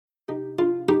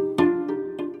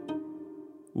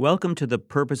Welcome to the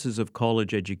Purposes of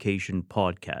College Education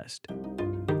podcast.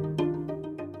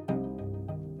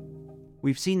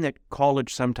 We've seen that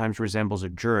college sometimes resembles a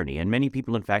journey, and many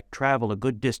people, in fact, travel a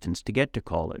good distance to get to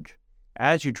college.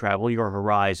 As you travel, your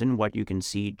horizon, what you can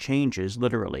see, changes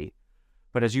literally.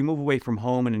 But as you move away from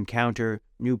home and encounter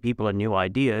new people and new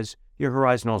ideas, your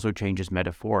horizon also changes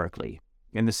metaphorically,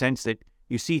 in the sense that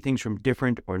you see things from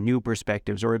different or new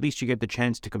perspectives, or at least you get the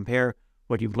chance to compare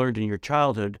what you've learned in your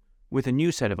childhood with a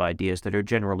new set of ideas that are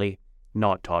generally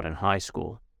not taught in high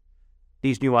school.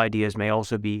 These new ideas may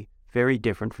also be very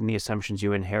different from the assumptions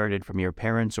you inherited from your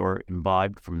parents or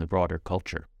imbibed from the broader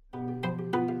culture.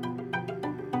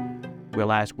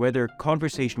 We'll ask whether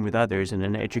conversation with others in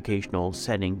an educational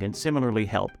setting can similarly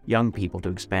help young people to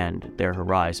expand their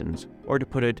horizons, or to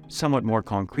put it somewhat more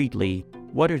concretely,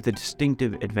 what are the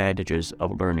distinctive advantages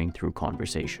of learning through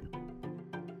conversation?